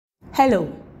Hello,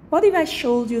 what if I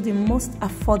showed you the most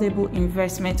affordable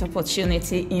investment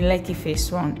opportunity in Lekki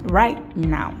Phase 1 right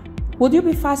now? Would you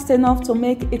be fast enough to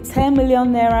make a 10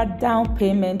 million naira down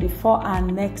payment before our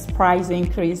next price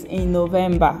increase in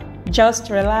November?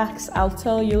 Just relax, I'll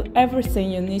tell you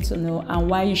everything you need to know and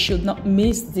why you should not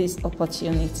miss this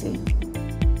opportunity.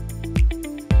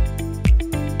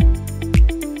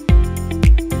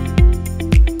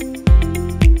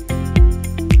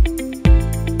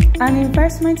 An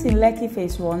investment in Lekki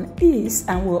Phase 1 is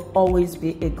and will always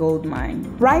be a gold mine.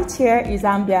 Right here is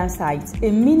Ambiance Heights, a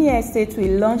mini estate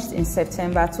we launched in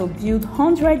September to build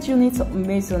 100 units of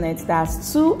Maisonettes,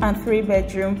 that's 2 and 3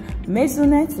 bedroom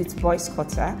Maisonettes with boys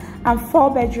quarter and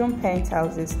 4 bedroom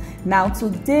penthouses. Now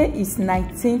today is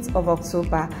 19th of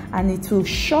October and it will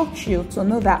shock you to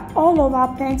know that all of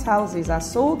our penthouses are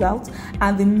sold out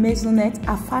and the Maisonettes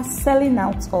are fast selling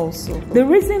out also. The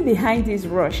reason behind this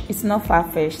rush is not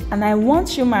far-fetched, and I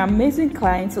want you, my amazing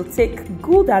client, to take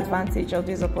good advantage of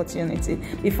this opportunity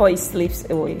before it slips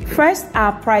away. First,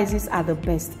 our prices are the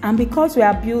best, and because we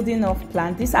are building off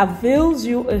plan, this avails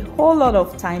you a whole lot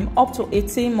of time, up to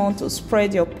 18 months, to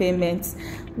spread your payments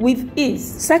with ease.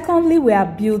 Secondly, we are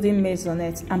building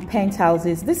Maisonettes and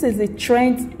penthouses. This is a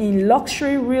trend in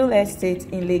luxury real estate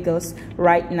in Lagos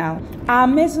right now. Our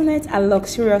Maisonettes are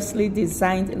luxuriously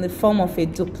designed in the form of a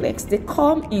duplex. They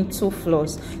come in 2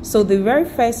 floors. So the very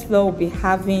first floor will be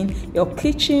having your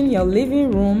kitchen, your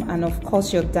living room, and of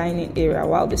course your dining area,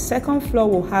 while the second floor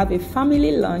will have a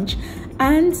family lounge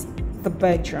and the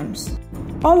bedrooms.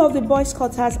 All of the boys'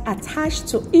 quarters attached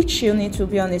to each unit will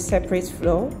be on a separate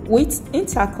floor with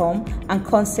intercom and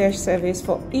concierge service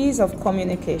for ease of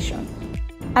communication.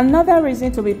 Another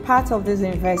reason to be part of this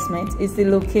investment is the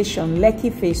location,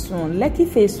 Lekki Phase 1. Lekki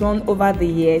Phase 1 over the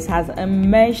years has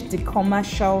emerged the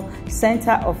commercial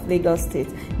center of Lagos State.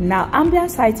 Now,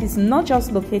 Ambiance Heights is not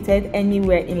just located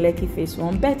anywhere in Lekki Phase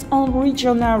 1, but on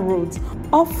regional roads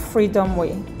off Freedom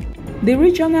Way. The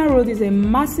regional road is a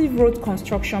massive road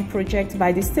construction project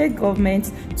by the state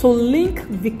government to link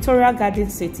Victoria Garden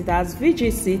City, that's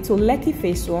VGC, to Lekki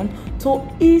Phase 1 to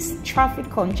ease traffic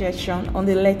congestion on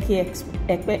the Lekki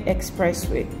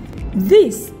Expressway.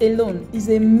 This alone is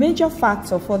a major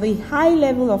factor for the high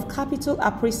level of capital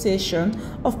appreciation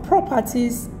of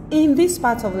properties in this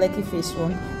part of Lekki Phase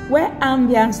 1, where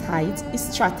Ambiance Heights is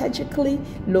strategically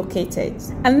located.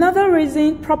 Another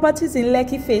reason properties in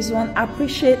Lekki Phase 1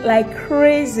 appreciate like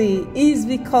crazy is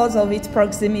because of its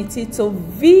proximity to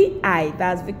VI,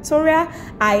 that's Victoria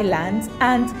Island,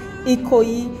 and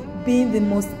Ikoyi being the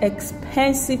most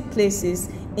expensive places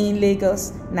in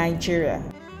Lagos, Nigeria.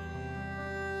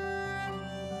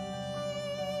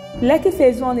 Lekki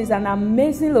Phase 1 is an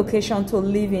amazing location to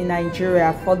live in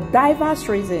Nigeria for diverse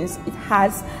reasons. It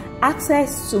has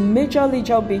access to major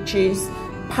leisure beaches,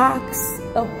 parks,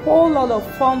 a whole lot of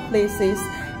fun places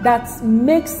that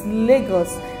makes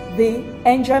Lagos the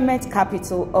enjoyment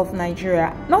capital of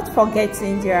Nigeria. Not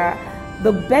forgetting there are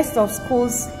the best of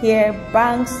schools here,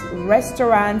 banks,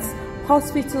 restaurants,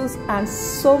 hospitals, and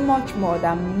so much more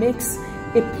that makes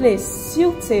a place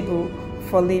suitable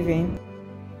for living.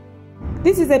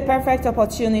 This is a perfect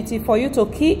opportunity for you to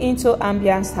key into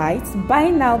Ambiance Heights, buy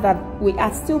now that we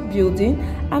are still building,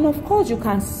 and of course you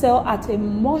can sell at a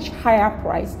much higher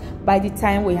price by the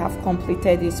time we have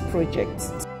completed this project.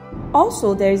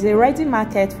 Also, there is a ready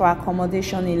market for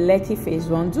accommodation in Lekki Phase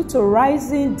 1 due to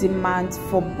rising demand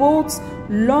for both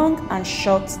long and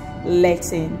short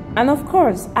letting. And of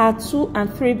course, our 2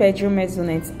 and 3 bedroom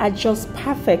Maisonettes are just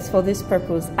perfect for this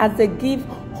purpose, as they give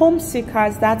home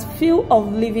seekers that feel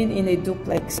of living in a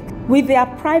duplex. With their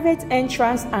private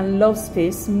entrance and love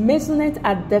space, Maisonettes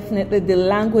are definitely the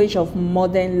language of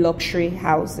modern luxury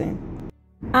housing.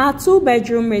 Our 2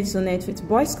 bedroom Maisonette with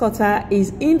boys quarter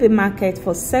is in the market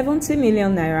for 70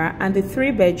 million naira, and the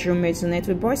 3 bedroom Maisonette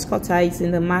with boys quarter is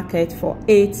in the market for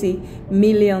 80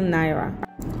 million naira.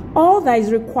 All that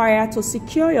is required to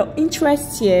secure your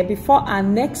interest here before our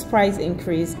next price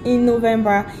increase in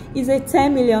November is a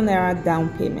 10 million naira down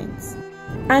payment.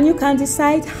 And you can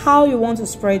decide how you want to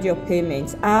spread your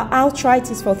payments. Our outright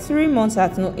is for 3 months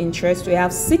at no interest. We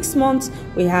have 6 months,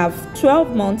 we have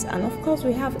 12 months, and of course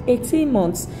we have 18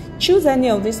 months. Choose any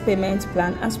of this payment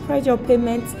plan and spread your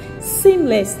payments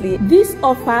seamlessly. This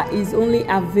offer is only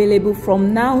available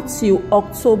from now till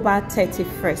October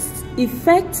 31st.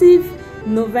 Effective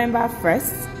November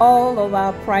 1st, all of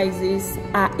our prices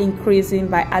are increasing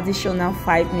by additional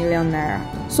 5 million naira.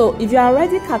 So if you are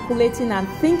already calculating and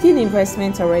thinking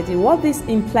investment already, what this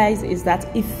implies is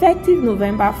that effective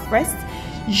November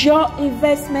 1st, your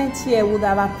investment here would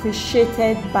have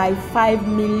appreciated by 5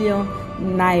 million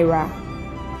naira.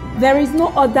 There is no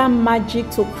other magic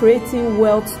to creating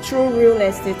wealth through real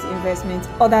estate investment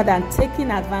other than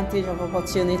taking advantage of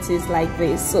opportunities like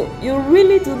this. So you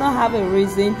really do not have a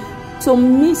reason to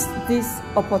miss this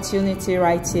opportunity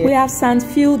right here. We have sand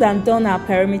filled and done our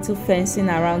perimeter fencing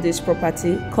around this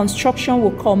property. Construction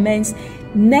will commence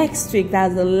next week,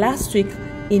 that's the last week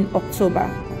in October.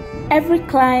 Every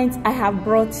client I have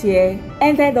brought here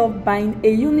ended up buying a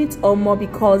unit or more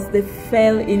because they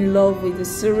fell in love with the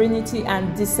serenity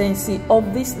and decency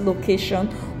of this location.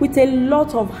 With a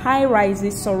lot of high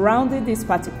rises surrounding this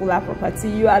particular property,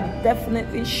 you are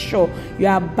definitely sure you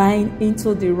are buying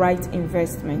into the right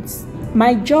investments.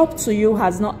 My job to you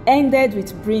has not ended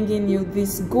with bringing you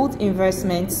this good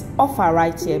investment offer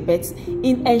right here, but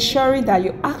in ensuring that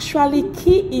you actually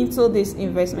key into this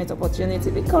investment opportunity,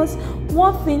 because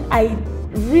one thing I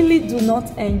really do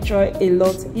not enjoy a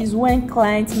lot is when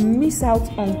clients miss out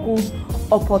on good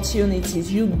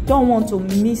opportunities. You don't want to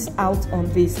miss out on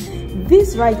this.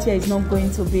 This right here is not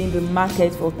going to be in the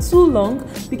market for too long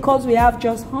because we have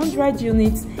just 100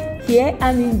 units here,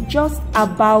 and in just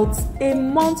about a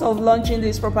month of launching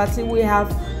this property, we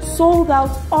have sold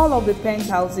out all of the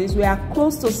penthouses. We are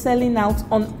close to selling out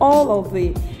on all of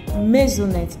the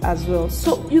Maisonettes as well.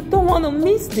 So you don't want to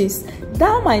miss this.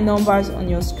 Dial my numbers on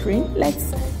your screen.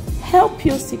 Let's help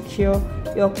you secure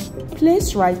your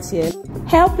place right here.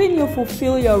 Helping you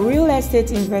fulfill your real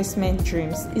estate investment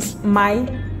dreams is my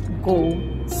goal.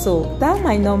 So dial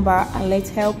my number and let's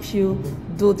help you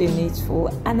do the needful,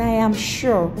 and I am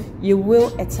sure you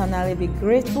will eternally be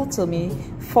grateful to me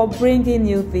for bringing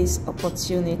you this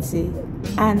opportunity.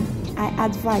 And I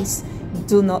advise,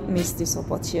 do not miss this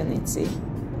opportunity.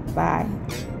 Bye.